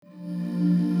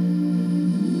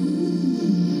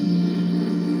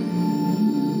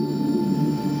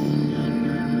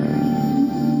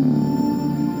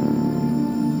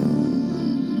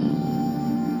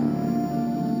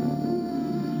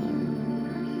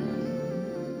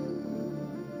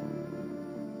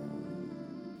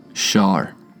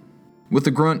Shar. With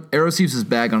a grunt, Eros heaves his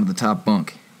bag onto the top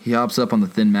bunk. He hops up on the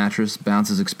thin mattress,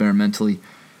 bounces experimentally.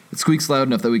 It squeaks loud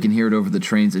enough that we can hear it over the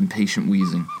train's impatient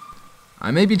wheezing.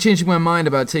 I may be changing my mind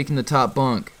about taking the top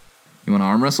bunk. You want to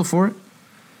arm wrestle for it?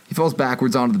 He falls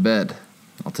backwards onto the bed.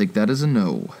 I'll take that as a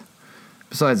no.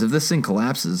 Besides, if this thing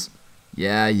collapses...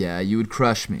 Yeah, you would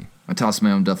crush me. I toss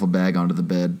my own duffel bag onto the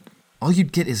bed. All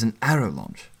you'd get is an arrow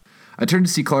launch. I turn to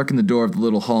see Clark in the door of the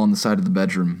little hall on the side of the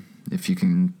bedroom, if you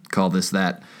can call this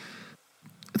that.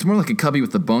 It's more like a cubby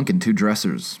with a bunk and 2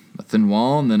 dressers, a thin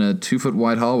wall, and then a 2-foot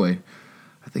wide hallway.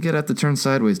 I think I'd have to turn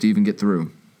sideways to even get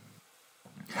through.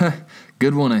 Heh,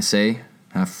 good one, I say,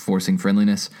 half forcing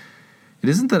friendliness. It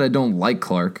isn't that I don't like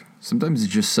Clark. Sometimes he's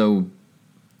just so...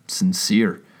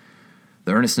 sincere.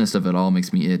 The earnestness of it all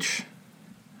makes me itch.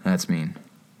 That's mean.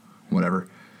 Whatever.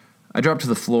 I drop to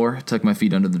the floor, tuck my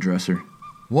feet under the dresser.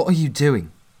 What are you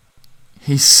doing?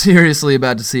 He's seriously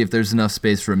about to see if there's enough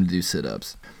space for him to do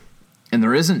sit-ups. And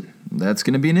there isn't. That's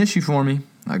going to be an issue for me,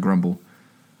 I grumble.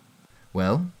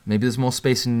 Well, maybe there's more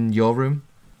space in your room?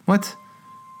 What?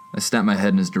 I snap my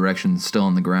head in his direction, still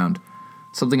on the ground.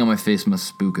 Something on my face must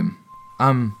spook him.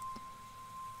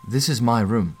 This is my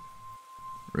room.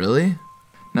 Really?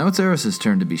 Now it's Eris's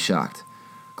turn to be shocked.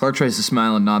 Clark tries to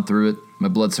smile and nod through it. My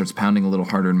blood starts pounding a little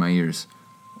harder in my ears.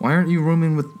 Why aren't you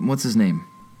rooming with what's his name?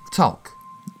 Talk.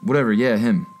 Whatever, yeah,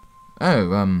 him.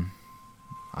 Oh,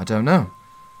 I don't know.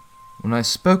 When I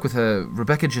spoke with her,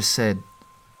 Rebecca just said...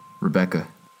 Rebecca.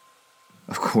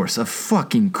 Of course, of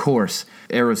fucking course.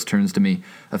 Eros turns to me,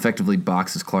 effectively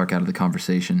boxes Clark out of the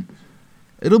conversation.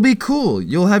 It'll be cool.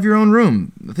 You'll have your own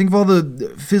room. Think of all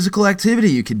the physical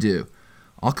activity you could do.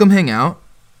 I'll come hang out.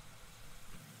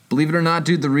 Believe it or not,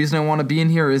 dude, the reason I want to be in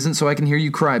here isn't so I can hear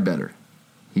you cry better.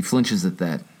 He flinches at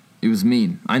that. It was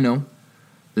mean, I know.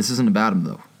 This isn't about him,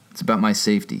 though. It's about my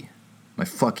safety. My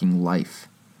fucking life.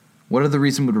 What other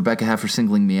reason would Rebecca have for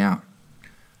singling me out?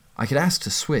 I could ask to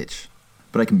switch.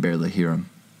 But I can barely hear him.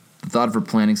 The thought of her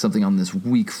planning something on this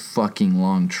week fucking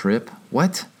long trip?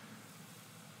 What?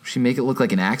 Would she make it look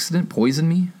like an accident? Poison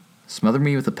me? Smother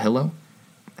me with a pillow?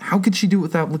 How could she do it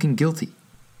without looking guilty?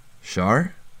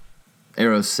 Shar?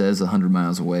 Eros says 100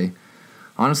 miles away.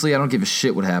 Honestly, I don't give a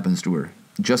shit what happens to her.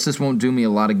 Justice won't do me a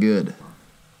lot of good.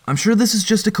 I'm sure this is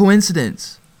just a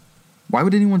coincidence. Why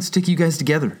would anyone stick you guys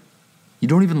together? You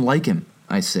don't even like him,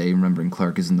 I say, remembering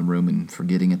Clark is in the room and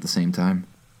forgetting at the same time.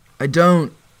 I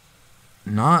don't...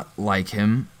 not like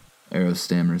him. Eros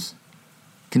stammers.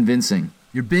 Convincing.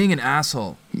 You're being an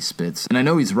asshole. He spits. And I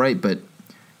know he's right, but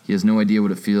he has no idea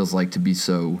what it feels like to be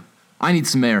so... I need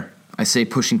some air, I say,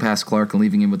 pushing past Clark and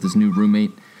leaving him with his new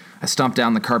roommate. I stomp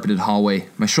down the carpeted hallway.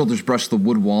 My shoulders brush the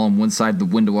wood wall on one side, the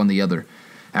window on the other.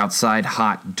 Outside,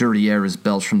 hot, dirty air is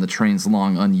belched from the train's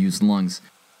long, unused lungs.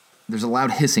 There's a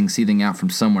loud hissing seething out from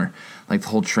somewhere, like the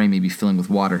whole train may be filling with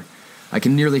water. I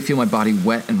can nearly feel my body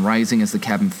wet and rising as the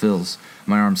cabin fills,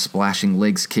 my arms splashing,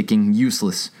 legs kicking,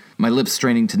 useless, my lips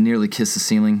straining to nearly kiss the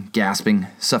ceiling, gasping,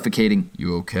 suffocating.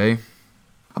 You okay?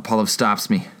 Apollo stops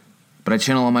me, but I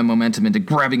channel all my momentum into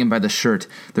grabbing him by the shirt.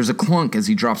 There's a clunk as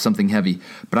he drops something heavy,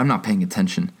 but I'm not paying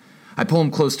attention. I pull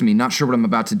him close to me, not sure what I'm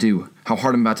about to do, how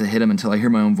hard I'm about to hit him until I hear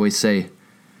my own voice say,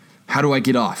 "How do I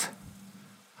get off?"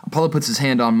 Apollo puts his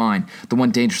hand on mine, the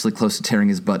one dangerously close to tearing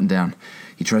his button down.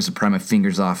 He tries to pry my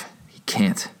fingers off. He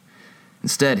can't.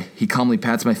 Instead, he calmly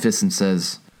pats my fist and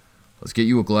says, "Let's get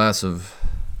you a glass of..."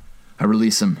 I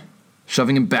release him,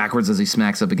 shoving him backwards as he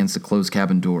smacks up against the closed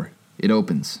cabin door. It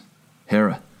opens.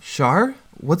 Hera. Shar?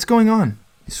 What's going on?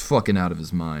 He's fucking out of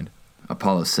his mind.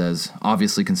 Apollo says,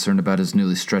 obviously concerned about his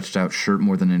newly stretched out shirt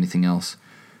more than anything else.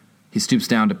 He stoops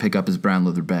down to pick up his brown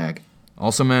leather bag.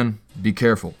 Also, man, be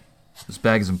careful. This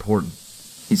bag is important,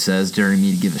 he says, daring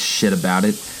me to give a shit about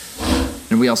it.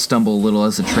 And we all stumble a little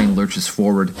as the train lurches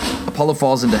forward. Apollo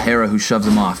falls into Hera, who shoves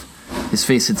him off. His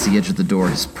face hits the edge of the door.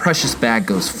 His precious bag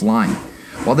goes flying.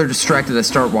 While they're distracted, I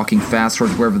start walking fast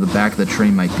towards wherever the back of the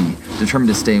train might be, determined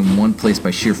to stay in one place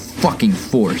by sheer fucking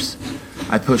force.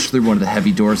 I push through one of the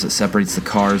heavy doors that separates the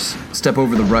cars, step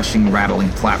over the rushing, rattling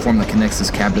platform that connects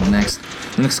this cab to the next.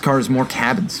 The next car is more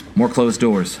cabins, more closed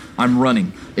doors. I'm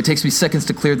running. It takes me seconds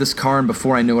to clear this car, and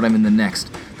before I know it, I'm in the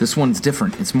next. This one's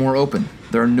different. It's more open.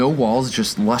 There are no walls,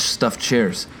 just lush stuffed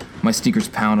chairs. My sneakers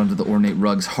pound onto the ornate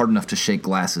rugs hard enough to shake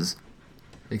glasses.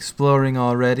 Exploring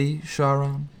already,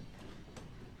 Sharon?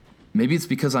 Maybe it's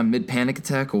because I'm mid-panic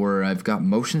attack or I've got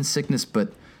motion sickness,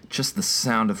 but just the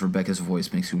sound of Rebecca's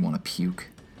voice makes me want to puke.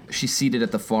 She's seated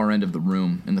at the far end of the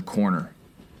room, in the corner.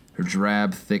 Her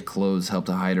drab, thick clothes help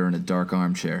to hide her in a dark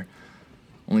armchair.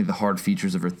 Only the hard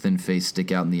features of her thin face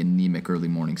stick out in the anemic early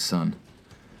morning sun.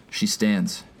 She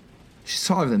stands. She's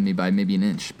taller than me by maybe an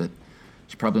inch, but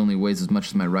She probably only weighs as much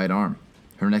as my right arm.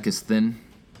 Her neck is thin,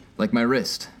 like my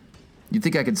wrist. You'd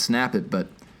think I could snap it, but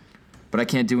I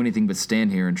can't do anything but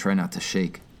stand here and try not to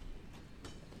shake.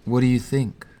 What do you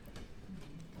think?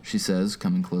 She says,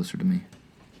 coming closer to me.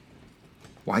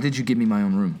 Why did you give me my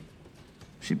own room?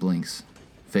 She blinks,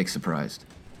 fake surprised.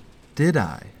 Did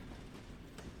I?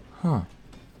 Huh.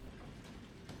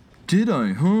 Did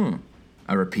I, huh?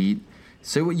 I repeat.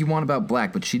 Say what you want about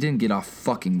Black, but she didn't get off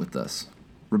fucking with us.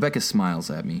 Rebecca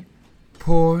smiles at me.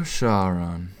 Poor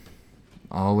Sharon.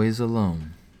 Always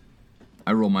alone.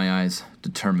 I roll my eyes,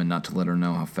 determined not to let her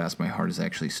know how fast my heart is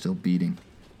actually still beating.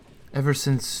 Ever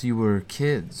since you were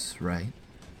kids, right?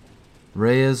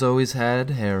 Rhea's always had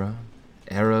Hera.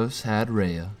 Eros had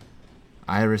Rhea.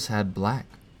 Iris had Black.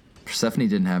 Persephone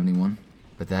didn't have anyone.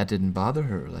 But that didn't bother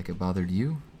her like it bothered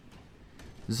you.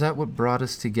 Is that what brought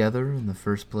us together in the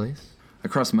first place? I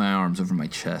cross my arms over my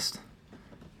chest.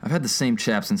 I've had the same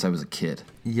chap since I was a kid.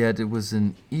 Yet it was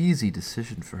an easy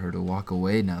decision for her to walk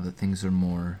away now that things are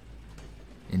more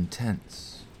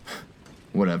intense.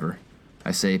 Whatever,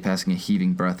 I say, passing a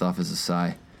heaving breath off as a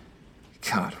sigh.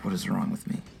 God, what is wrong with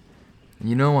me?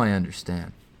 You know I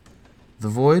understand. The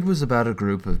Void was about a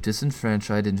group of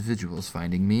disenfranchised individuals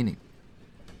finding meaning.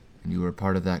 And you were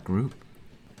part of that group.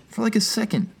 For like a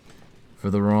second.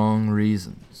 For the wrong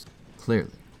reasons,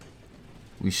 clearly.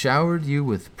 We showered you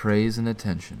with praise and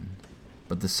attention,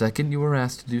 but the second you were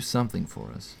asked to do something for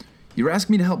us... You were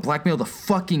asking me to help blackmail the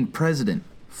fucking president.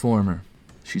 Former,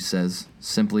 she says,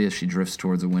 simply as she drifts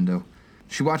towards a window.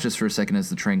 She watches for a second as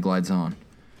the train glides on.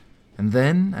 And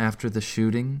then, after the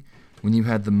shooting, when you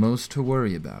had the most to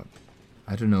worry about,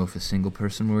 I don't know if a single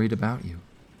person worried about you.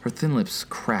 Her thin lips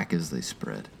crack as they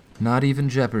spread. Not even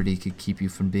Jeopardy could keep you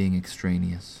from being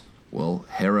extraneous. Well,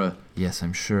 Hera... Yes,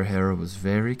 I'm sure Hera was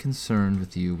very concerned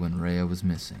with you when Rhea was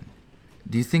missing.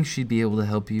 Do you think she'd be able to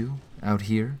help you, out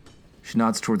here? She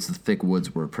nods towards the thick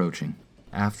woods we're approaching.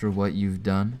 After what you've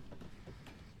done?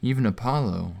 Even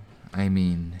Apollo,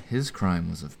 his crime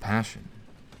was of passion.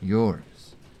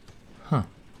 Yours. Huh.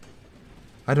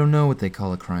 I don't know what they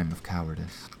call a crime of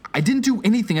cowardice. I didn't do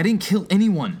anything. I didn't kill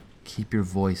anyone. Keep your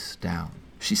voice down.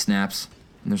 She snaps,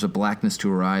 and there's a blackness to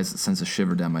her eyes that sends a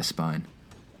shiver down my spine.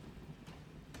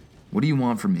 What do you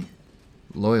want from me?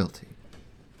 Loyalty.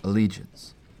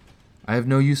 Allegiance. I have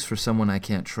no use for someone I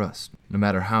can't trust, no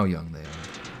matter how young they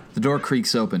are. The door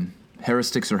creaks open. Hera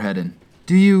sticks her head in.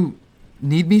 Do you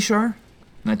need me, Shar?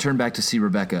 And I turn back to see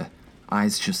Rebecca,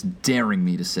 eyes just daring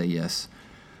me to say yes.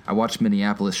 I watch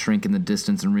Minneapolis shrink in the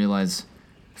distance and realize,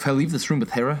 if I leave this room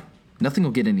with Hera, nothing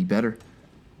will get any better.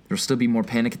 There'll still be more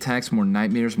panic attacks, more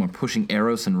nightmares, more pushing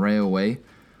Eros and Rhea away,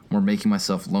 more making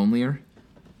myself lonelier.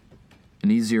 An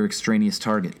easier extraneous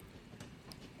target.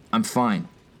 I'm fine.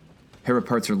 Hera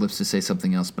parts her lips to say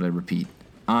something else, but I repeat,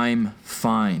 I'm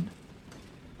fine.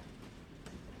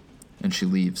 And she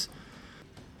leaves.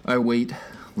 I wait,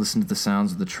 listen to the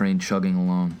sounds of the train chugging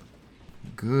along.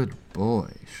 Good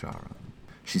boy, Sharon,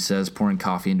 she says, pouring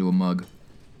coffee into a mug.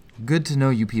 Good to know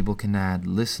you people can add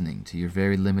listening to your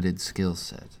very limited skill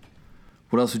set.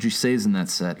 What else would you say is in that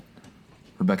set?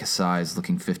 Rebecca sighs,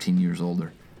 looking 15 years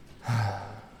older.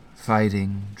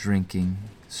 Fighting, drinking,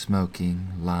 smoking,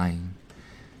 lying,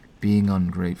 being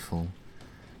ungrateful,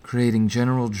 creating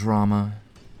general drama,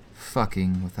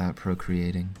 fucking without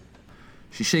procreating.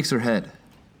 She shakes her head,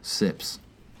 sips.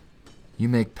 You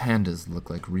make pandas look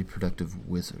like reproductive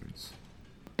wizards.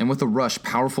 And with a rush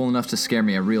powerful enough to scare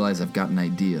me, I realize I've got an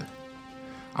idea.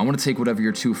 I want to take whatever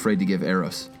you're too afraid to give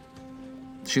Eros.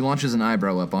 She launches an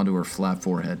eyebrow up onto her flat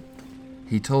forehead.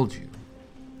 He told you.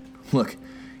 Look,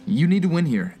 you need to win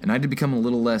here, and I need to become a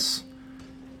little less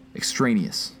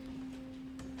extraneous.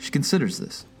 She considers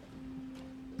this.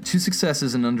 2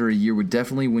 successes in under a year would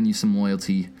definitely win you some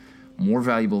loyalty, more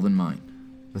valuable than mine.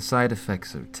 The side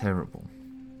effects are terrible.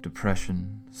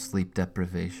 Depression, sleep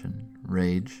deprivation,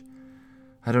 rage.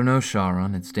 I don't know,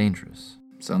 Sharon, it's dangerous.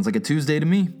 Sounds like a Tuesday to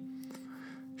me.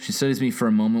 She studies me for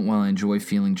a moment while I enjoy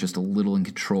feeling just a little in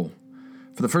control.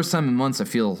 For the first time in months, I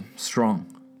feel strong.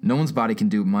 No one's body can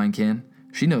do what mine can.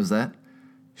 She knows that.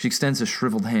 She extends a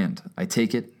shriveled hand. I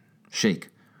take it, shake,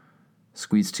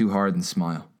 squeeze too hard, and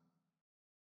smile.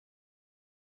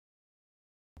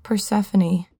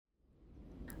 Persephone,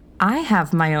 I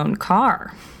have my own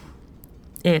car.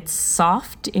 It's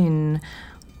soft in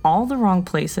all the wrong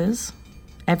places.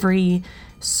 Every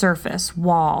surface,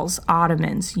 walls,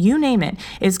 ottomans, you name it,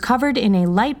 is covered in a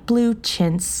light blue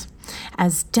chintz,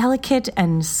 as delicate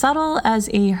and subtle as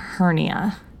a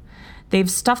hernia. They've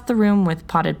stuffed the room with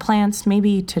potted plants,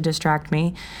 maybe to distract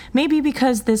me, maybe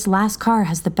because this last car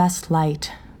has the best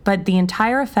light. But the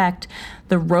entire effect,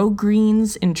 the rogue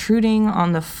greens intruding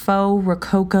on the faux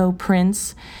Rococo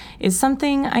prints, is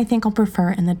something I think I'll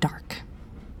prefer in the dark.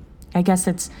 I guess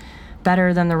it's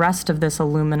better than the rest of this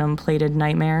aluminum-plated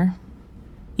nightmare.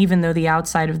 Even though the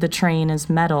outside of the train is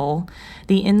metal,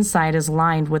 the inside is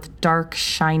lined with dark,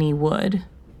 shiny wood.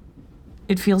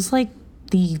 It feels like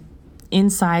the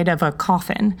inside of a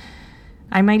coffin.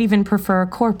 I might even prefer a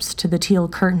corpse to the teal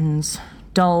curtains,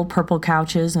 dull purple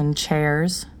couches and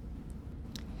chairs.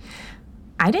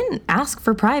 I didn't ask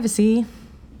for privacy.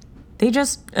 They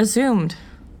just assumed.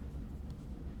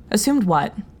 Assumed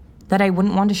what? That I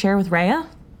wouldn't want to share with Rhea?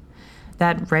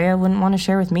 That Rhea wouldn't want to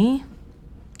share with me?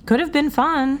 Could have been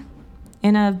fun,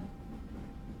 in a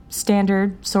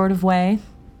standard sort of way.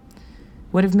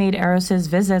 Would have made Eros's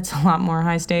visits a lot more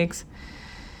high stakes.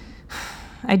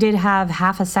 I did have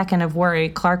half a second of worry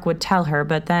Clark would tell her,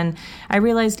 but then I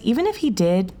realized even if he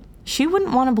did, she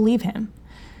wouldn't want to believe him.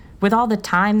 With all the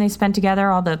time they spent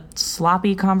together, all the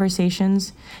sloppy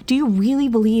conversations, do you really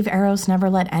believe Eros never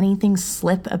let anything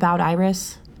slip about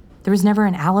Iris? There was never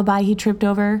an alibi he tripped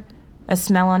over? A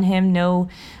smell on him no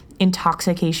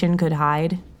intoxication could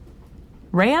hide?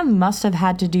 Rhea must have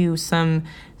had to do some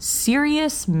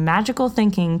serious magical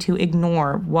thinking to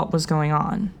ignore what was going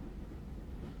on.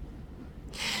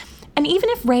 And even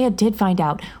if Rhea did find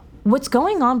out, what's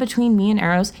going on between me and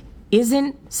Eros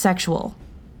isn't sexual.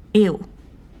 Ew.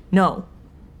 No.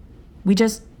 We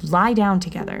just lie down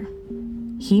together.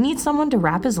 He needs someone to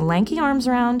wrap his lanky arms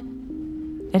around.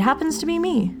 It happens to be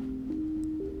me.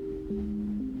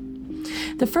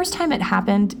 The first time it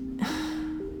happened,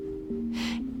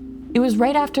 it was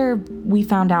right after we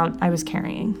found out I was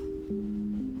carrying.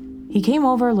 He came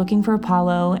over looking for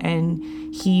Apollo, and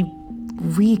he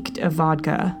reeked of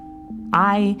vodka.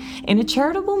 I, in a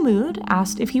charitable mood,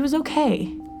 asked if he was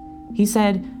okay. He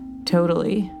said,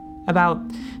 totally. About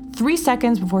 3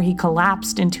 seconds before he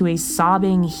collapsed into a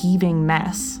sobbing, heaving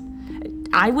mess.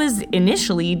 I was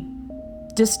initially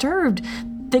disturbed.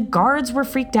 The guards were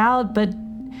freaked out, but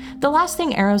the last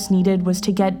thing Eros needed was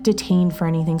to get detained for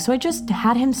anything, so I just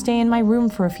had him stay in my room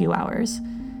for a few hours.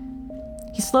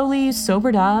 He slowly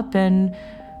sobered up, and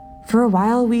for a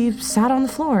while we sat on the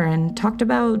floor and talked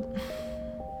about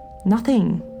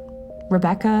nothing.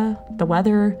 Rebecca, the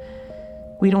weather.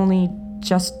 We'd only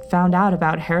just found out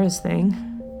about Hera's thing.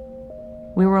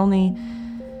 We were only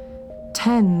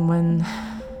 10 when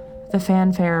the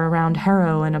fanfare around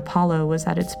Hera and Apollo was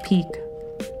at its peak.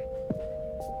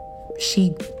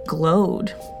 She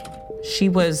glowed. She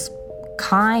was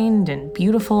kind and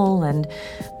beautiful and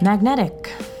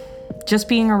magnetic. Just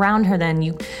being around her then,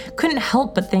 you couldn't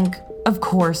help but think, of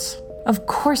course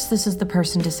this is the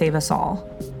person to save us all.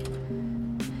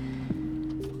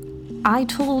 I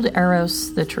told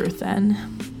Eros the truth then.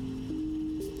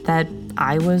 That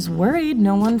I was worried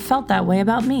no one felt that way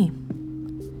about me.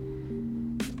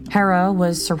 Hera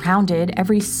was surrounded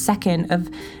every second of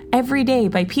every day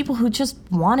by people who just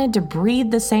wanted to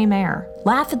breathe the same air,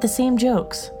 laugh at the same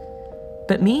jokes.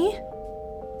 But me?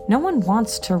 No one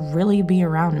wants to really be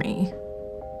around me.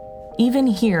 Even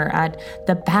here at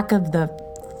the back of the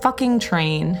fucking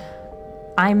train,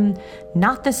 I'm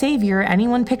not the savior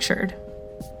anyone pictured.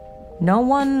 No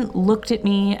one looked at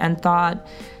me and thought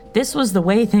this was the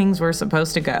way things were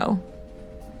supposed to go.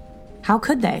 How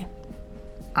could they?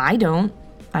 I don't,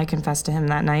 I confessed to him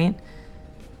that night.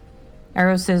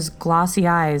 Eros's glossy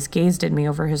eyes gazed at me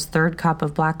over his third cup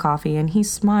of black coffee, and he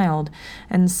smiled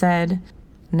and said,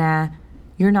 "Nah,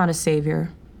 you're not a savior.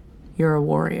 You're a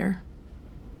warrior.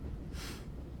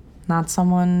 Not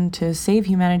someone to save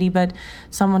humanity, but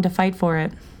someone to fight for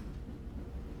it."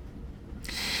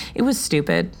 It was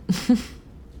stupid.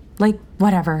 Like,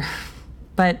 whatever.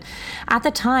 But at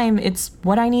the time, it's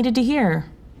what I needed to hear.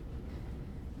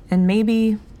 And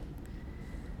maybe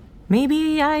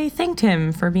I thanked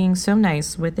him for being so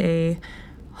nice with a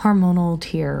hormonal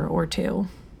tear or two.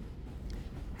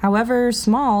 However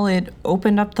small, it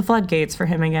opened up the floodgates for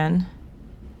him again.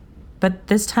 But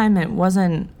this time it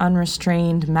wasn't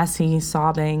unrestrained, messy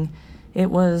sobbing.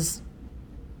 It was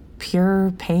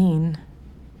pure pain.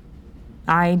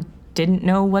 I didn't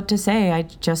know what to say. I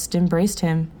just embraced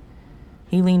him.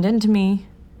 He leaned into me,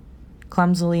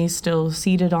 clumsily still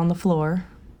seated on the floor.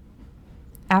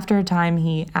 After a time,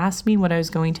 he asked me what I was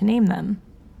going to name them.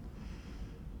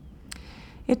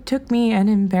 It took me an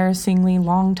embarrassingly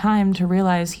long time to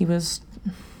realize he was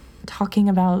talking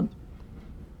about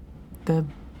the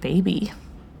baby.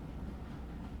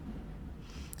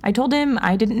 I told him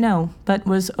I didn't know, but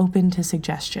was open to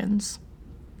suggestions.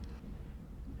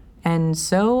 And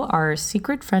so our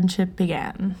secret friendship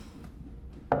began.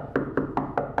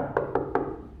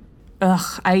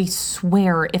 Ugh, I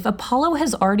swear, if Apollo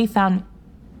has already found...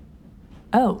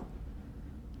 Oh.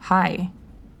 Hi.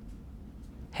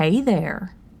 Hey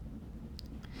there.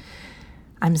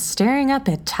 I'm staring up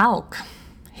at Talc.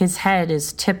 His head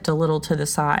is tipped a little to the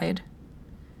side.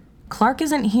 Clark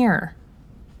isn't here,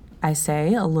 I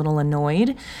say, a little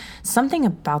annoyed. Something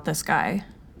about this guy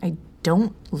I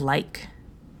don't like.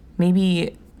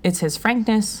 Maybe it's his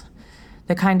frankness,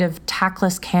 the kind of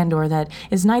tactless candor that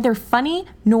is neither funny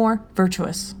nor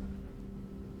virtuous.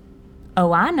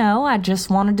 Oh, I know, I just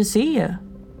wanted to see you.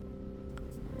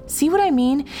 See what I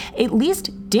mean? At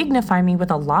least dignify me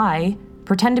with a lie.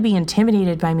 Pretend to be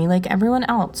intimidated by me like everyone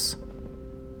else.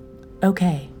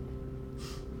 Okay,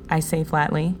 I say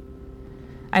flatly.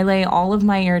 I lay all of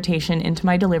my irritation into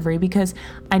my delivery because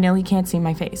I know he can't see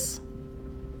my face.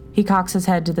 He cocks his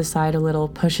head to the side a little,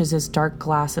 pushes his dark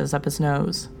glasses up his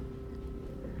nose.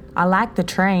 I like the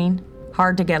train.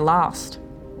 Hard to get lost.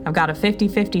 I've got a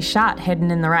 50-50 shot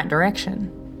heading in the right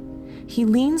direction. He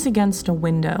leans against a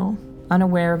window,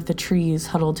 unaware of the trees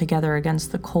huddled together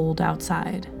against the cold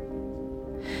outside.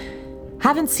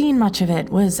 Haven't seen much of it,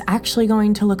 was actually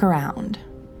going to look around.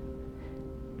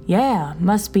 Yeah,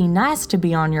 must be nice to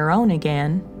be on your own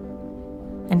again.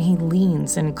 And he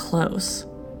leans in close.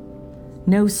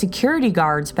 No security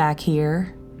guards back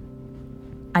here.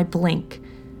 I blink,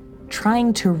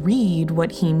 trying to read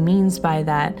what he means by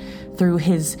that through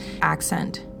his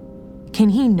accent. Can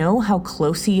he know how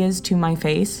close he is to my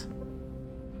face?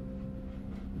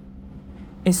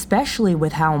 Especially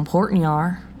with how important you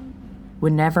are.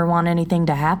 Would never want anything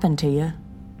to happen to you.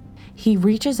 He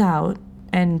reaches out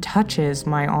and touches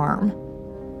my arm,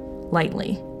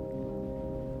 lightly.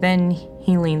 Then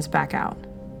he leans back out.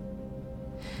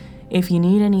 If you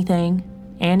need anything,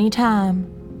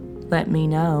 anytime, let me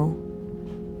know.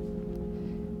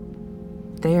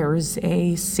 There's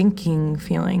a sinking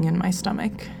feeling in my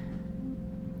stomach.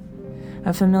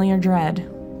 A familiar dread,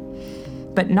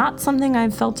 but not something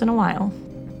I've felt in a while.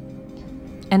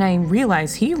 And I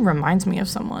realize he reminds me of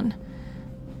someone.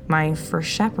 My first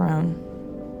chaperone.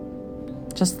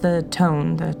 Just the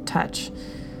tone, the touch.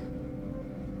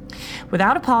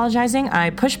 Without apologizing, I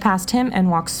push past him and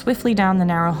walk swiftly down the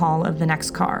narrow hall of the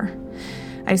next car.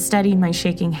 I steady my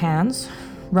shaking hands,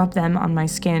 rub them on my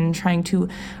skin, trying to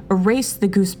erase the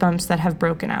goosebumps that have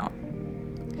broken out.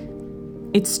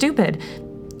 It's stupid.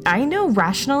 I know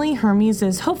rationally Hermes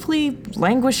is hopefully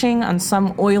languishing on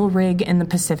some oil rig in the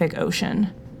Pacific Ocean,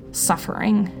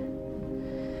 suffering.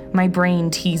 My brain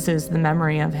teases the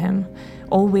memory of him,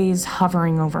 always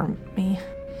hovering over me,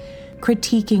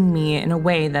 critiquing me in a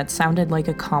way that sounded like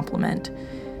a compliment,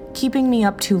 keeping me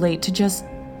up too late to just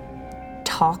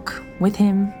talk with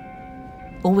him,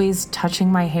 always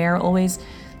touching my hair, always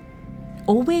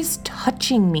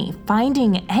touching me,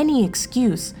 finding any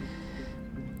excuse.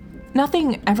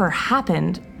 Nothing ever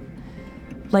happened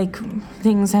like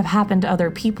things have happened to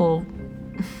other people.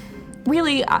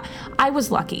 Really, I was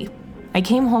lucky. I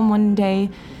came home one day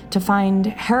to find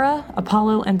Hera,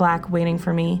 Apollo, and Black waiting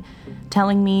for me,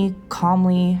 telling me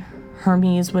calmly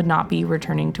Hermes would not be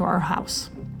returning to our house.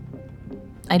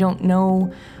 I don't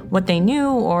know what they knew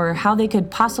or how they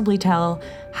could possibly tell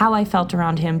how I felt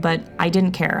around him, but I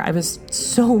didn't care. I was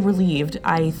so relieved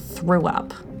I threw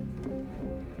up.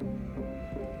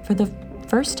 For the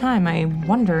first time, I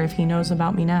wonder if he knows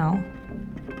about me now.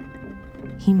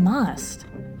 He must.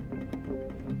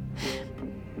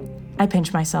 I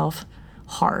pinch myself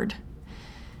hard.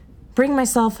 Bring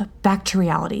myself back to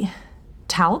reality.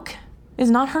 Talc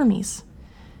is not Hermes.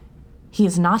 He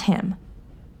is not him.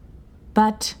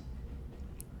 But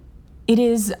it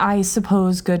is, I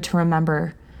suppose, good to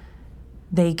remember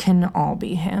they can all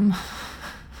be him.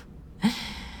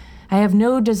 I have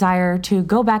no desire to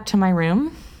go back to my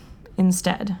room.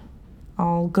 Instead,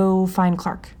 I'll go find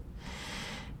Clark.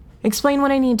 Explain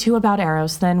what I need to about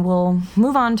Eros, then we'll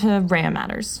move on to Rhea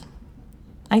matters.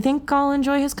 I think I'll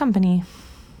enjoy his company.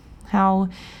 How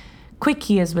quick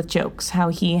he is with jokes, how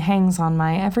he hangs on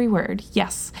my every word.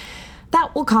 Yes,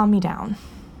 that will calm me down.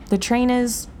 The train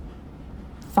is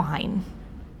fine,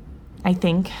 I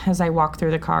think, as I walk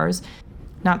through the cars.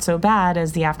 Not so bad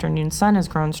as the afternoon sun has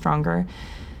grown stronger.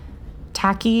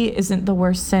 Tacky isn't the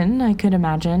worst sin I could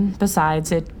imagine.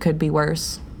 Besides, it could be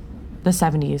worse. The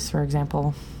 70s, for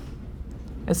example.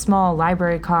 A small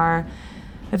library car,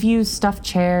 a few stuffed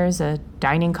chairs, a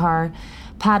dining car,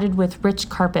 padded with rich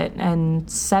carpet, and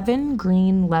 7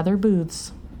 green leather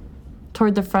booths.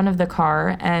 Toward the front of the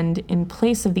car, and in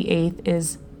place of the 8th,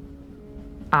 is,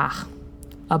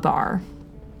 a bar.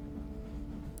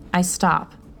 I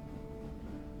stop.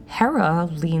 Hera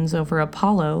leans over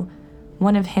Apollo,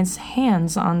 one of his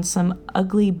hands on some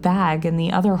ugly bag and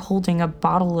the other holding a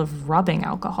bottle of rubbing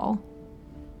alcohol.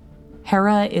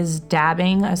 Hera is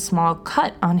dabbing a small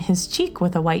cut on his cheek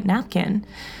with a white napkin.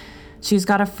 She's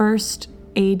got a first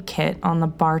aid kit on the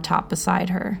bar top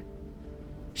beside her.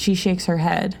 She shakes her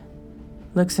head,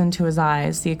 looks into his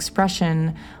eyes, the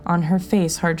expression on her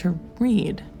face hard to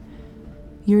read.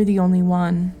 "You're the only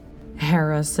one,"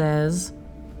 Hera says.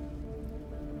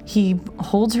 He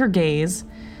holds her gaze,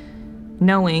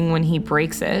 knowing when he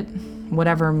breaks it,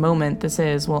 whatever moment this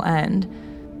is will end.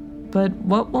 But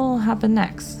what will happen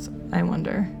next, I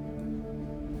wonder?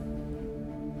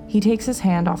 He takes his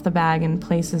hand off the bag and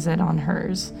places it on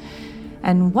hers.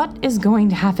 And what is going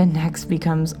to happen next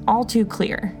becomes all too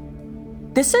clear.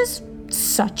 This is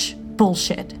such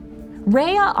bullshit.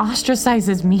 Rhea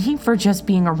ostracizes me for just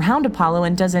being around Apollo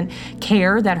and doesn't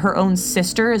care that her own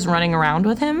sister is running around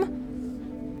with him.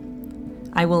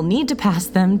 I will need to pass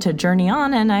them to journey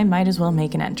on, and I might as well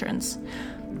make an entrance.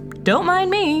 Don't mind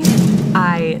me.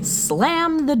 I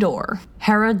slam the door.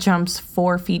 Hera jumps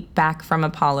 4 feet back from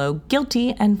Apollo,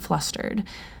 guilty and flustered,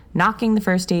 knocking the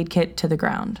first aid kit to the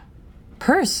ground.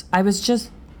 Perse, I was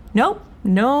just... Nope,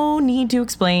 no need to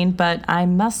explain, but I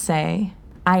must say,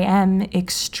 I am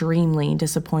extremely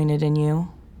disappointed in you.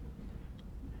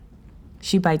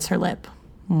 She bites her lip,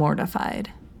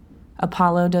 mortified.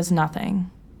 Apollo does nothing,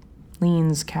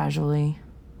 leans casually.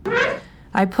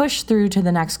 I push through to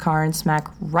the next car and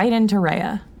smack right into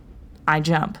Rhea. I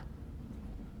jump.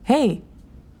 Hey,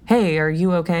 are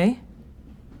you okay?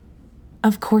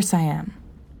 Of course I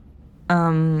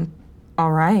am.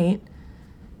 All right.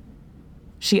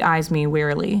 She eyes me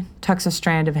wearily, tucks a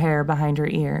strand of hair behind her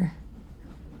ear.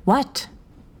 What?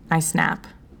 I snap.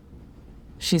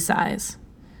 She sighs.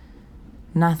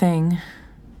 Nothing.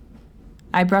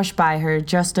 I brush by her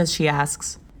just as she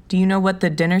asks, "Do you know what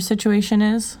the dinner situation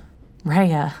is?"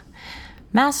 Rhea,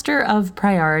 master of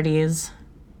priorities.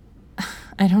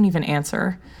 I don't even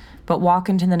answer, but walk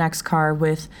into the next car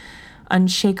with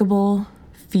unshakable,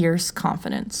 fierce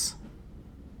confidence.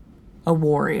 A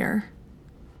warrior.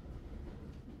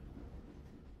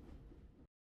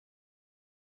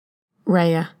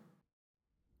 Rhea.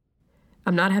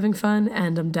 I'm not having fun,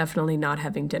 and I'm definitely not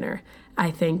having dinner. I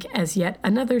think as yet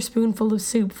another spoonful of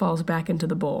soup falls back into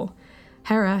the bowl.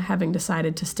 Hera, having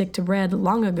decided to stick to bread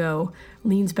long ago,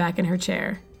 leans back in her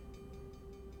chair.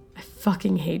 I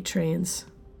fucking hate trains,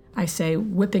 I say,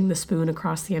 whipping the spoon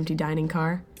across the empty dining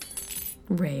car.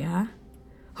 Rhea?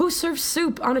 Who serves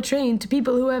soup on a train to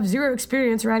people who have zero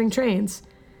experience riding trains?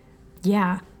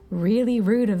 Yeah, really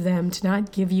rude of them to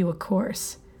not give you a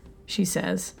course, she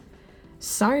says.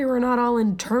 Sorry we're not all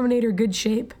in Terminator good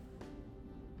shape.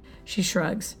 She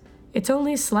shrugs. It's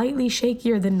only slightly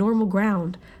shakier than normal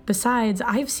ground. Besides,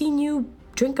 I've seen you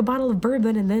drink a bottle of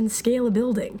bourbon and then scale a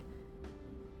building.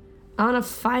 On a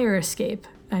fire escape,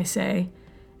 I say.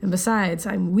 And besides,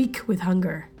 I'm weak with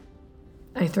hunger.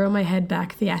 I throw my head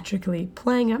back theatrically,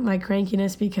 playing up my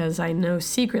crankiness because I know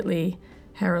secretly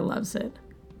Hera loves it.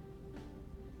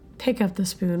 Pick up the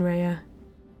spoon, Rhea.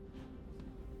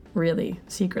 Really,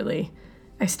 secretly.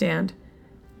 I stand.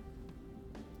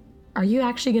 Are you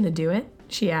actually going to do it?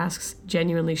 She asks,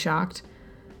 genuinely shocked.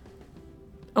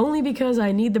 Only because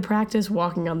I need the practice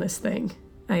walking on this thing,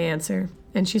 I answer,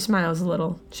 and she smiles a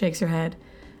little, shakes her head.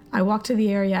 I walk to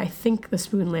the area I think the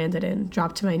spoon landed in,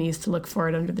 drop to my knees to look for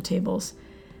it under the tables.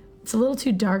 It's a little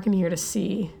too dark in here to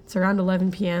see. It's around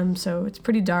 11 p.m., so it's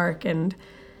pretty dark, and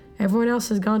everyone else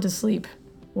has gone to sleep,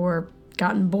 or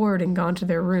gotten bored and gone to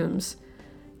their rooms.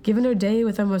 Given our day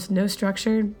with almost no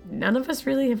structure, none of us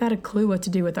really have had a clue what to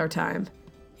do with our time,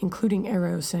 including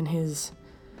Eros and his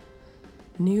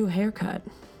new haircut.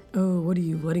 Oh, what are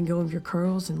you, letting go of your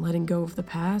curls and letting go of the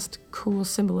past? Cool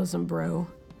symbolism, bro.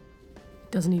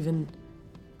 Doesn't even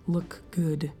look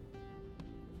good.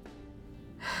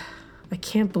 I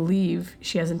can't believe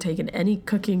she hasn't taken any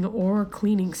cooking or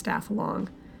cleaning staff along.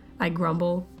 I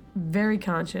grumble, very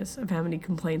conscious of how many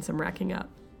complaints I'm racking up.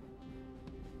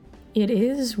 It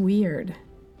is weird,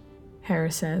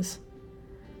 Hera says.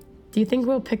 Do you think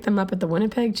we'll pick them up at the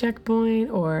Winnipeg checkpoint,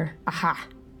 or... Aha,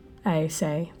 I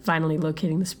say, finally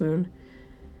locating the spoon.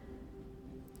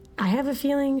 I have a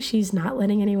feeling she's not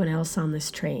letting anyone else on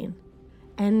this train.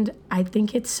 And I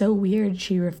think it's so weird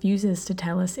she refuses to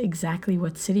tell us exactly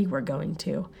what city we're going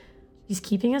to. She's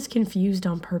keeping us confused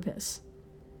on purpose.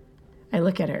 I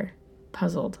look at her,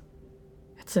 puzzled.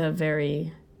 It's a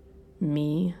very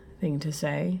me thing to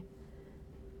say.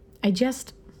 I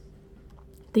just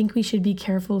think we should be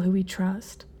careful who we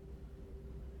trust.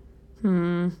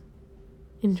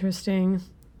 Interesting.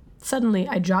 Suddenly,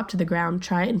 I drop to the ground,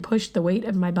 try and push the weight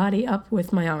of my body up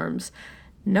with my arms.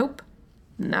 Nope,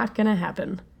 not gonna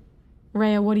happen.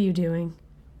 Rhea, what are you doing?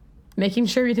 Making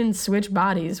sure we didn't switch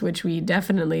bodies, which we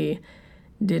definitely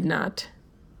did not.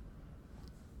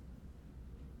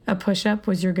 A push-up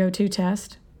was your go-to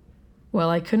test? Well,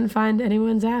 I couldn't find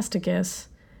anyone's ass to kiss.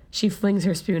 She flings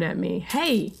her spoon at me.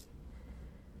 Hey!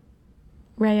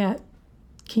 Rhea,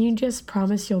 can you just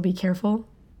promise you'll be careful?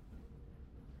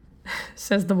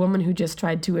 Says the woman who just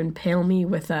tried to impale me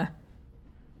with a...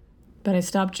 But I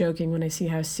stop joking when I see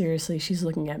how seriously she's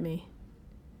looking at me.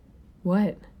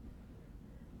 What?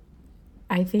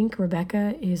 I think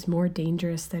Rebecca is more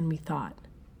dangerous than we thought.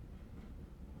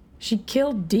 She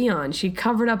killed Dion. She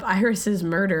covered up Iris's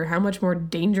murder. How much more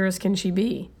dangerous can she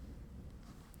be?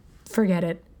 Forget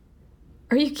it.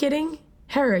 Are you kidding?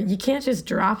 Hera, you can't just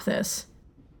drop this.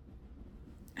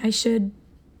 I should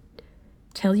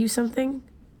tell you something?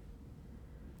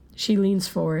 She leans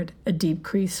forward. A deep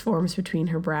crease forms between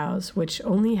her brows, which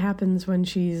only happens when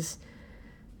she's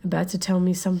about to tell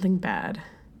me something bad.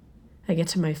 I get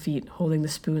to my feet, holding the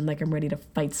spoon like I'm ready to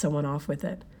fight someone off with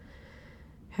it.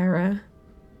 Hera,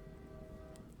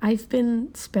 I've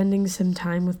been spending some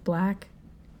time with Black.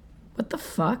 What the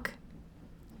fuck?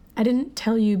 I didn't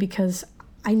tell you because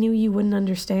I knew you wouldn't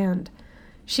understand.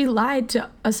 She lied to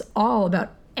us all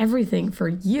about everything for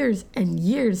years and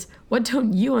years. What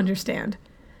don't you understand?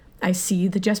 I see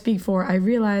that just before I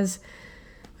realize,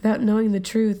 without knowing the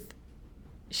truth,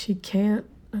 she can't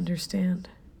understand.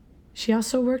 She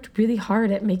also worked really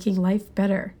hard at making life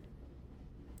better.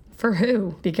 For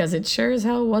who? Because it sure as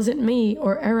hell wasn't me,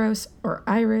 or Eros, or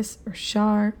Iris, or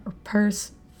Shar, or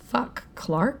Perse. Fuck,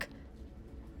 Clark?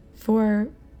 For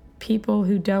people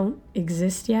who don't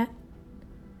exist yet?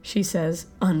 She says,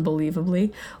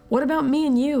 unbelievably. What about me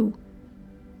and you?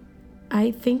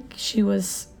 I think she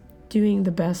was doing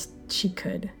the best she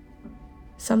could.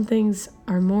 Some things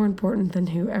are more important than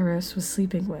who Eros was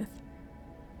sleeping with.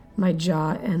 My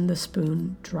jaw and the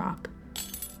spoon drop.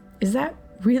 Is that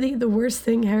really the worst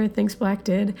thing Hera thinks Black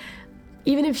did?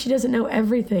 Even if she doesn't know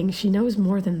everything, she knows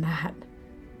more than that.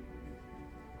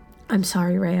 I'm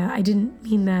sorry, Rhea. I didn't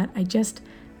mean that. I just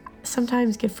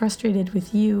sometimes get frustrated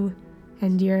with you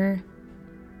and your...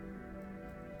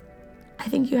 I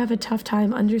think you have a tough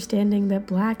time understanding that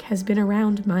Black has been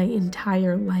around my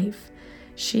entire life.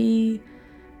 She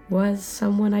was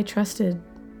someone I trusted,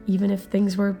 even if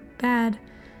things were bad.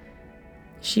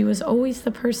 She was always the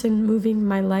person moving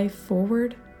my life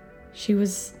forward. She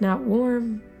was not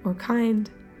warm or kind,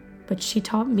 but she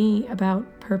taught me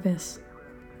about purpose.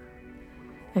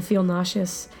 I feel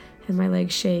nauseous and my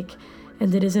legs shake,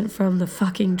 and it isn't from the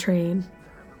fucking train.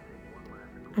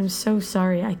 I'm so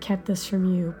sorry I kept this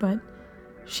from you, but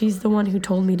she's the one who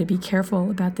told me to be careful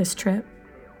about this trip.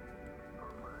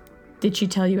 Did she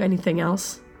tell you anything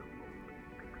else?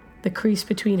 The crease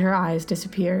between her eyes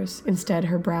disappears. Instead,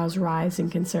 her brows rise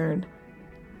in concern.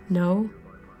 No,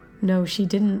 she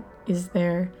didn't. Is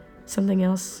there something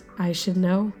else I should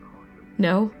know?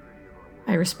 No?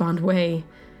 I respond way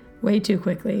too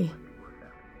quickly.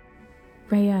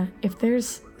 Rhea, if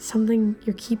there's something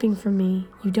you're keeping from me,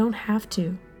 you don't have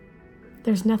to.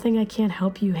 There's nothing I can't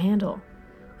help you handle.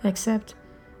 Except,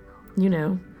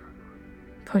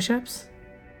 push-ups?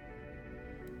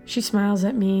 She smiles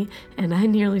at me, and I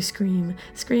nearly scream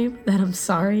that I'm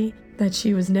sorry, that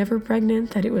she was never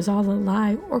pregnant, that it was all a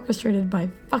lie orchestrated by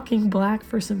fucking Black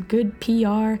for some good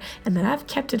PR, and that I've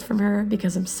kept it from her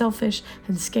because I'm selfish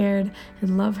and scared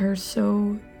and love her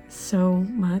so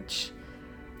much.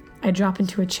 I drop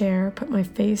into a chair, put my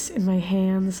face in my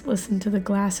hands, listen to the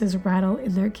glasses rattle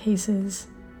in their cases.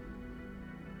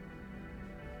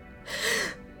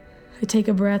 I take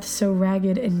a breath so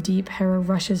ragged and deep, Hera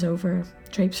rushes over,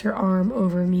 drapes her arm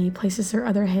over me, places her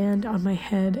other hand on my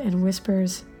head, and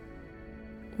whispers,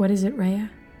 "What is it, Rhea?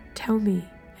 Tell me,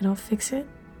 and I'll fix it."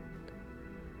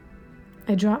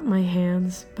 I drop my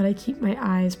hands, but I keep my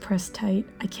eyes pressed tight.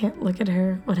 I can't look at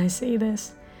her when I say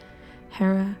this.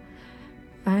 Hera,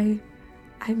 I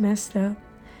messed up,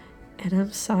 and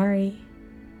I'm sorry.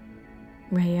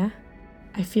 Rhea,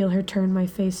 I feel her turn my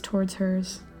face towards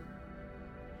hers.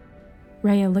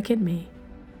 Rhea, look at me.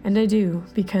 And I do,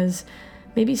 because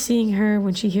maybe seeing her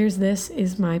when she hears this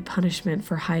is my punishment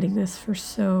for hiding this for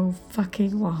so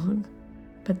fucking long.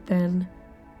 But then,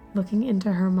 looking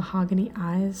into her mahogany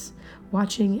eyes,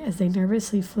 watching as they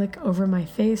nervously flick over my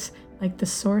face like the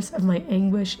source of my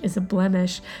anguish is a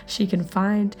blemish she can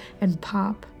find and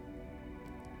pop.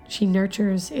 She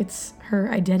nurtures, it's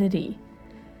her identity.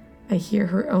 I hear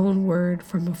her own word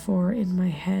from before in my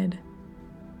head.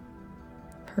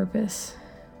 Purpose.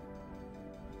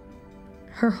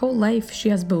 Her whole life, she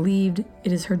has believed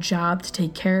it is her job to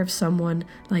take care of someone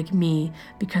like me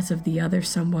because of the other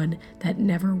someone that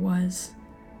never was.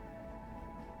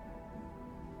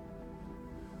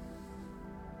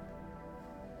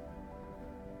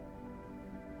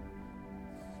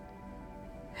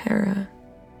 Hera,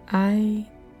 I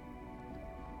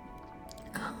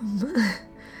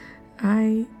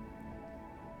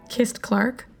kissed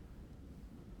Clark.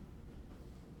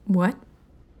 What?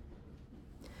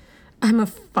 I'm a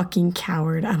fucking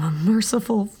coward. I'm a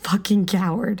merciful fucking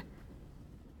coward.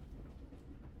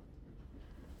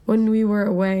 When we were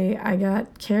away, I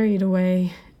got carried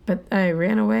away, but I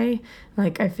ran away.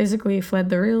 Like, I physically fled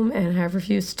the room and have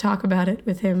refused to talk about it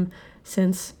with him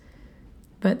since.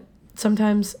 But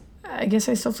sometimes I guess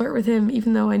I still flirt with him,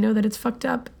 even though I know that it's fucked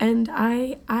up. And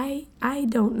I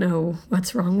don't know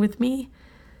what's wrong with me.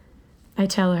 I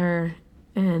tell her,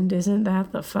 and isn't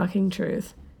that the fucking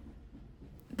truth?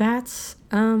 That's,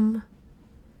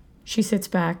 she sits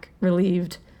back,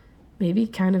 relieved, maybe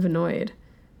kind of annoyed.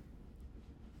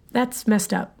 That's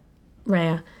messed up,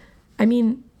 Rhea. I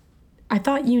mean, I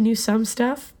thought you knew some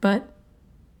stuff, but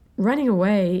running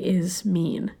away is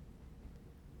mean.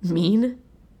 Mean?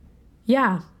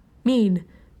 Yeah, mean,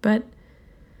 but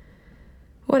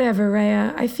whatever,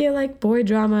 Rhea. I feel like boy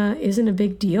drama isn't a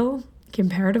big deal,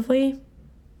 comparatively.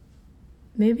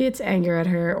 Maybe it's anger at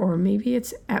her, or maybe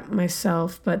it's at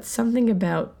myself, but something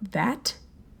about that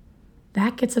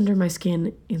gets under my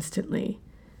skin instantly.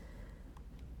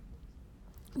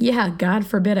 Yeah, God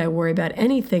forbid I worry about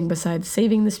anything besides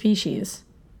saving the species.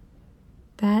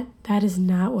 That is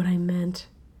not what I meant.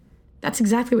 That's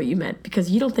exactly what you meant, because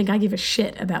you don't think I give a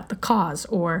shit about the cause,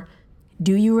 or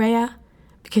do you, Rhea?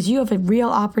 Because you have a real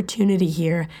opportunity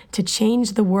here to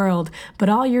change the world, but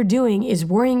all you're doing is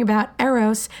worrying about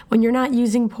Eros when you're not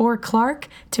using poor Clark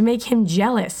to make him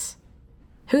jealous.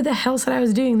 Who the hell said I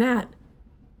was doing that?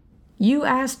 You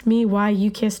asked me why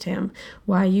you kissed him,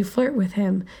 why you flirt with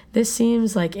him. This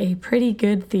seems like a pretty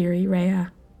good theory,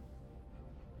 Rhea.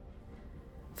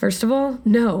 First of all,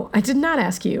 no, I did not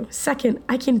ask you. Second,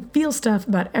 I can feel stuff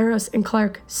about Eros and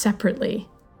Clark separately.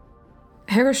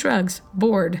 Hera shrugs,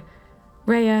 bored.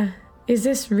 Rhea, is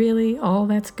this really all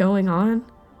that's going on?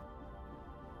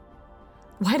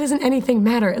 Why doesn't anything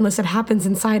matter unless it happens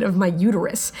inside of my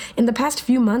uterus? In the past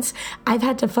few months, I've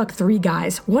had to fuck 3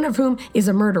 guys, one of whom is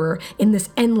a murderer, in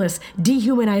this endless,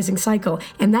 dehumanizing cycle,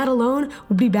 and that alone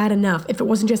would be bad enough if it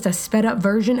wasn't just a sped-up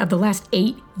version of the last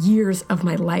 8 years of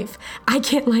my life. I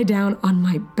can't lie down on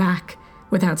my back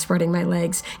without spreading my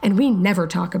legs, and we never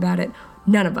talk about it.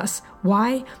 None of us.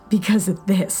 Why? Because of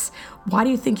this. Why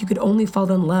do you think you could only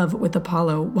fall in love with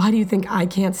Apollo? Why do you think I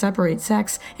can't separate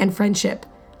sex and friendship?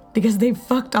 Because they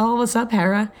fucked all of us up,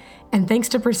 Hera. And thanks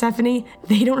to Persephone,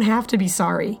 they don't have to be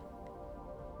sorry.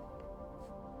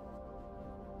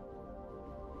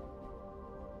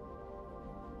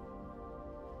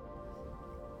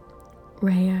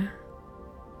 Rhea,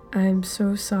 I'm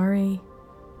so sorry.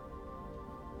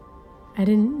 I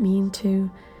didn't mean to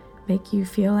make you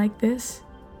feel like this,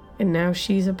 and now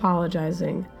she's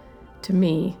apologizing to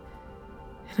me,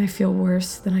 and I feel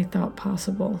worse than I thought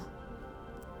possible.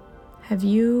 Have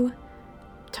you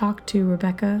talked to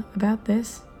Rebecca about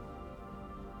this?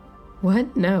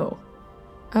 What? No.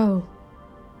 Oh,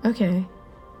 okay.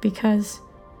 Because,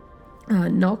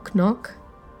 knock, knock.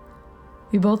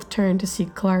 We both turned to see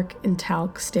Clark and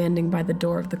Talc standing by the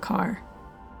door of the car.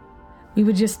 We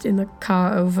were just in the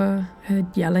car over,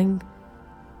 heard yelling.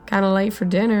 Kinda late for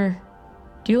dinner.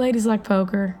 Do you ladies like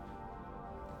poker?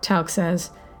 Talc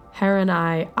says. Hera and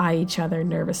I eye each other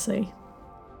nervously.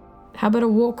 How about a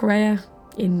walk, Rhea?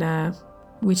 In,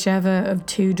 whichever of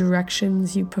 2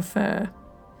 directions you prefer.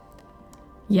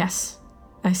 Yes,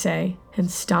 I say, and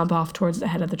stomp off towards the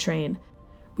head of the train.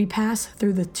 We pass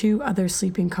through the 2 other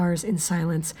sleeping cars in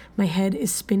silence. My head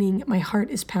is spinning, my heart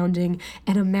is pounding,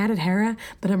 and I'm mad at Hera,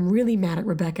 but I'm really mad at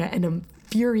Rebecca, and I'm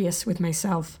furious with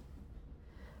myself.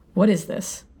 What is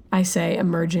this? I say,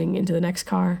 emerging into the next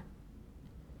car.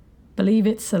 Believe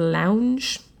it's a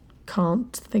lounge?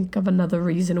 Can't think of another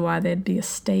reason why there'd be a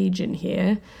stage in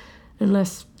here,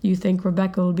 unless you think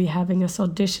Rebecca will be having us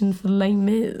audition for Les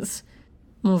Mis.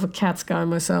 More of a Cats guy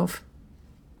myself.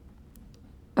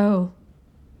 Oh,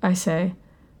 I say,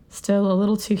 still a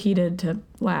little too heated to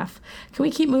laugh. Can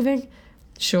we keep moving?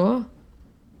 Sure.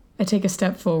 I take a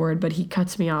step forward, but he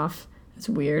cuts me off. It's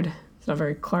weird. It's not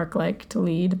very Clark-like to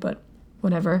lead, but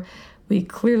whatever. We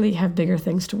clearly have bigger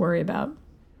things to worry about.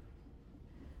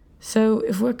 So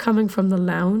if we're coming from the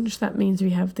lounge, that means we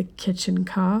have the kitchen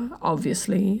car,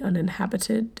 obviously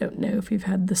uninhabited. Don't know if you've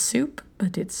had the soup,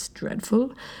 but it's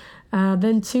dreadful.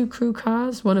 Then 2 crew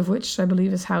cars, one of which I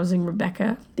believe is housing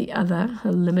Rebecca, the other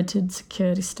a limited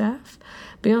security staff.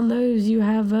 Beyond those, you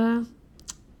have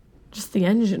just the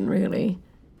engine, really.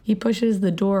 He pushes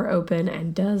the door open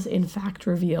and does, in fact,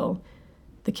 reveal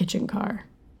the kitchen car.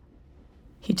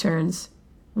 He turns,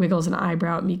 wiggles an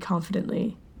eyebrow at me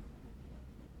confidently.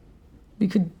 We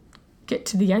could get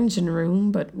to the engine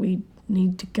room, but we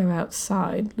need to go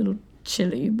outside. A little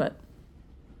chilly, but...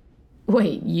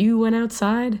 Wait, you went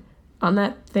outside? On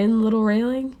that thin little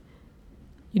railing?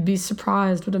 You'd be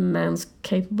surprised what a man's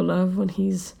capable of when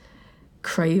he's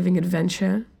craving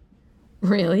adventure.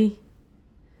 Really?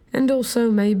 And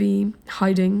also maybe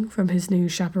hiding from his new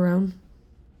chaperone.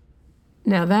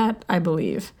 Now that, I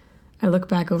believe. I look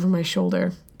back over my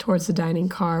shoulder towards the dining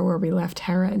car where we left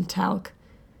Hera and Talc.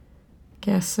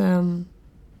 Guess,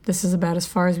 this is about as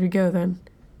far as we go then.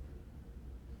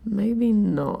 Maybe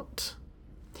not.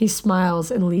 He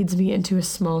smiles and leads me into a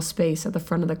small space at the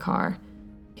front of the car.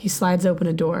 He slides open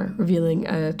a door, revealing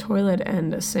a toilet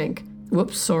and a sink.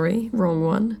 Whoops, sorry, wrong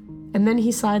one. And then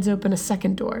he slides open a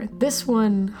second door, this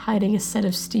one hiding a set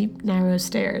of steep, narrow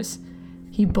stairs.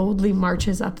 He boldly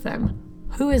marches up them.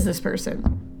 Who is this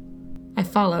person? I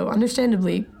follow,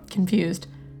 understandably confused.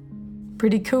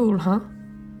 Pretty cool, huh?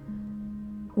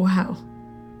 Wow.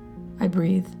 I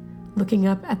breathe, looking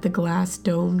up at the glass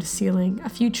domed ceiling. A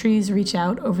few trees reach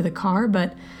out over the car,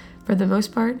 but for the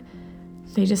most part,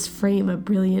 they just frame a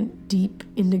brilliant, deep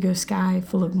indigo sky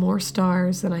full of more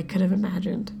stars than I could have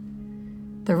imagined.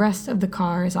 The rest of the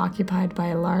car is occupied by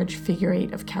a large figure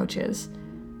 8 of couches.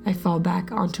 I fall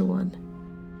back onto one.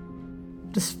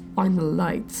 Just find the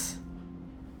lights.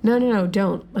 No,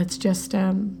 don't. Let's just,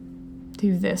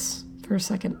 do this for a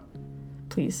second.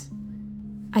 Please.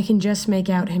 I can just make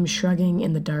out him shrugging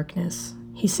in the darkness.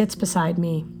 He sits beside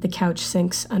me. The couch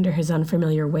sinks under his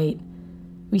unfamiliar weight.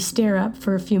 We stare up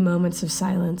for a few moments of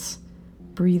silence,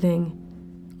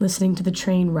 breathing, listening to the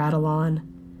train rattle on.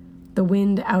 The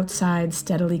wind outside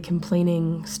steadily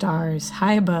complaining, stars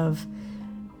high above,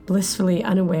 blissfully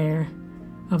unaware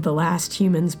of the last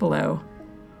humans below,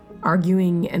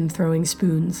 arguing and throwing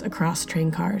spoons across train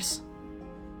cars.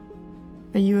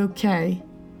 Are you okay?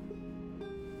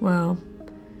 Well,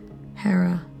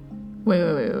 Hera.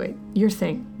 Wait. Your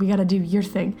thing. We gotta do your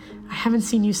thing. I haven't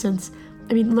seen you since...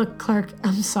 look, Clark,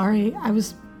 I'm sorry.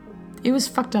 It was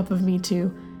fucked up of me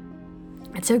too.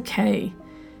 It's okay.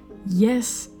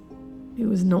 Yes, it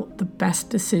was not the best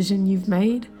decision you've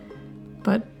made,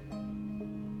 but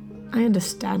I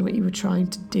understand what you were trying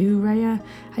to do, Rhea.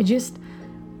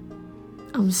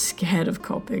 I'm scared of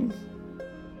coping.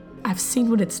 I've seen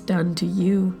what it's done to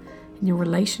you and your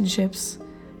relationships.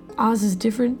 Ours is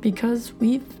different because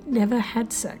we've never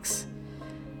had sex.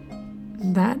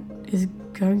 That is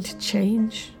going to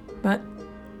change, but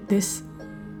this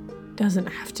doesn't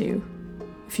have to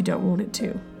if you don't want it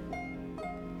to.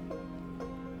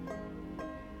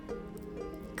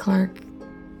 Clark,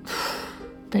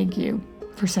 thank you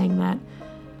for saying that.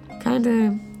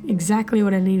 Kinda exactly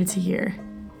what I needed to hear.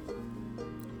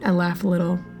 I laugh a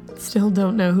little. Still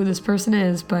don't know who this person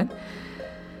is, but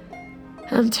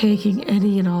I'm taking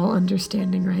any and all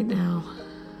understanding right now.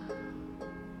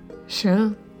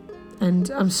 Sure.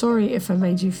 And I'm sorry if I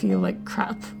made you feel like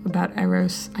crap about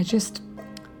Eros. I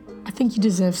think you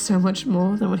deserve so much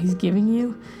more than what he's giving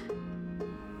you.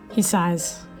 He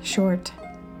sighs, short.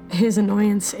 His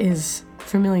annoyance is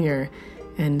familiar,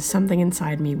 and something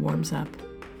inside me warms up,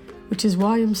 which is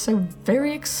why I'm so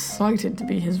very excited to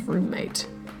be his roommate.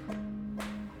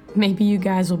 Maybe you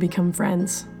guys will become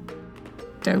friends.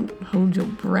 Don't hold your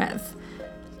breath.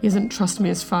 He doesn't trust me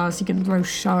as far as he can throw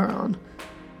Shar on.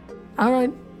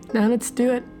 Alright, now let's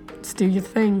do it. Let's do your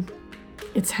thing.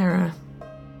 It's Hera.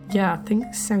 Yeah,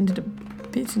 things sounded a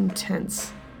bit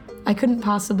intense. I couldn't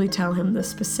possibly tell him the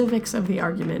specifics of the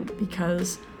argument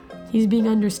because he's being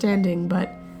understanding, but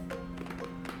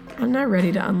I'm not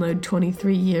ready to unload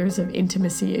 23 years of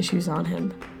intimacy issues on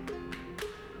him.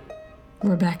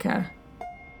 Rebecca.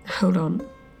 Hold on.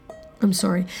 I'm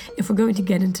sorry. If we're going to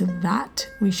get into that,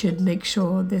 we should make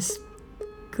sure this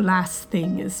glass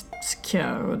thing is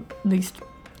secure, or at least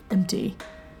empty.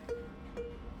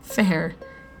 Fair.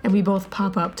 And we both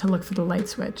pop up to look for the light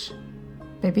switch.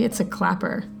 Maybe it's a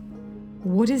clapper.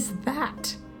 What is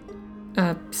that?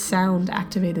 A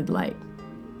sound-activated light.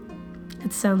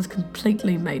 It sounds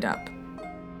completely made up.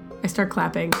 I start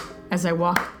clapping as I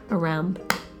walk around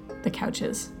the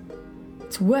couches.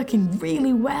 It's working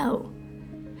really well.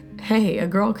 Hey, a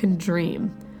girl can dream.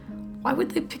 Why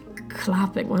would they pick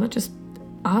clapping? Why not just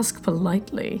ask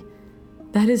politely?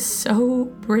 That is so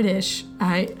British.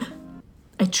 I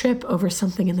trip over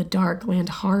something in the dark, land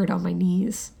hard on my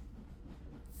knees.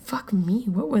 Fuck me,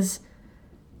 what was...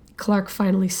 Clark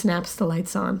finally snaps the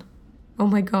lights on. Oh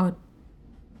my god.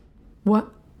 What?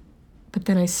 But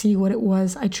then I see what it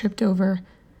was I tripped over.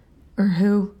 Or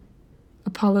who?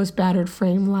 Apollo's battered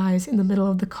frame lies in the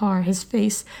middle of the car, his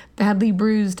face badly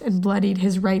bruised and bloodied,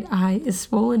 his right eye is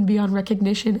swollen beyond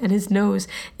recognition, and his nose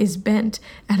is bent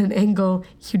at an angle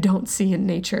you don't see in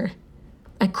nature.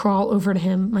 I crawl over to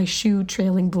him, my shoe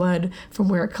trailing blood from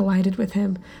where it collided with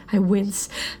him. I wince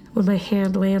when my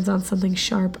hand lands on something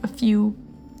sharp, a few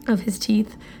of his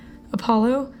teeth.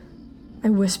 Apollo? I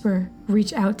whisper,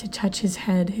 reach out to touch his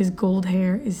head. His gold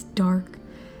hair is dark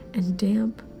and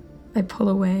damp. I pull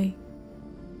away.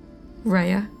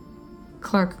 Rhea?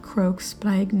 Clark croaks, but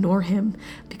I ignore him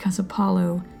because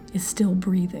Apollo is still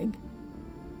breathing.